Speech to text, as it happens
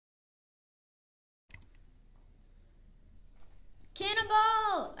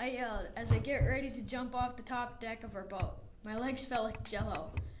I yelled as I get ready to jump off the top deck of our boat. My legs felt like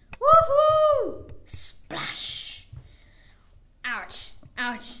jello. Woohoo! Splash! Ouch,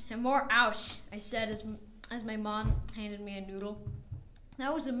 ouch, and more ouch, I said as my mom handed me a noodle.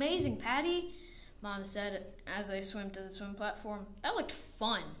 That was amazing, Patty, Mom said as I swam to the swim platform. That looked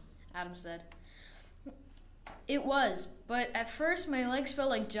fun, Adam said. It was, but at first my legs felt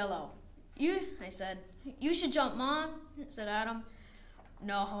like jello. I said. You should jump, Mom, said Adam.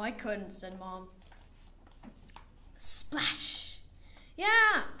 No, I couldn't, said Mom. Splash!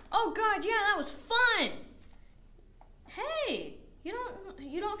 Yeah! Oh God, yeah, that was fun! Hey, you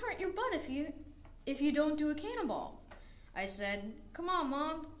don't hurt your butt if you don't do a cannonball, I said. Come on,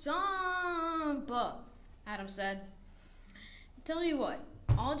 Mom, jump! Adam said. Tell you what,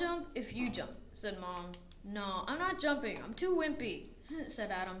 I'll jump if you jump, said Mom. No, I'm not jumping. I'm too wimpy,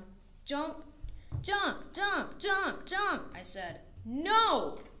 said Adam. Jump, jump, jump, jump, jump, I said.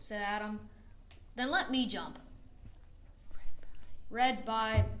 No, said Adam. Then let me jump. Read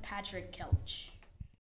by Patrick Kelch.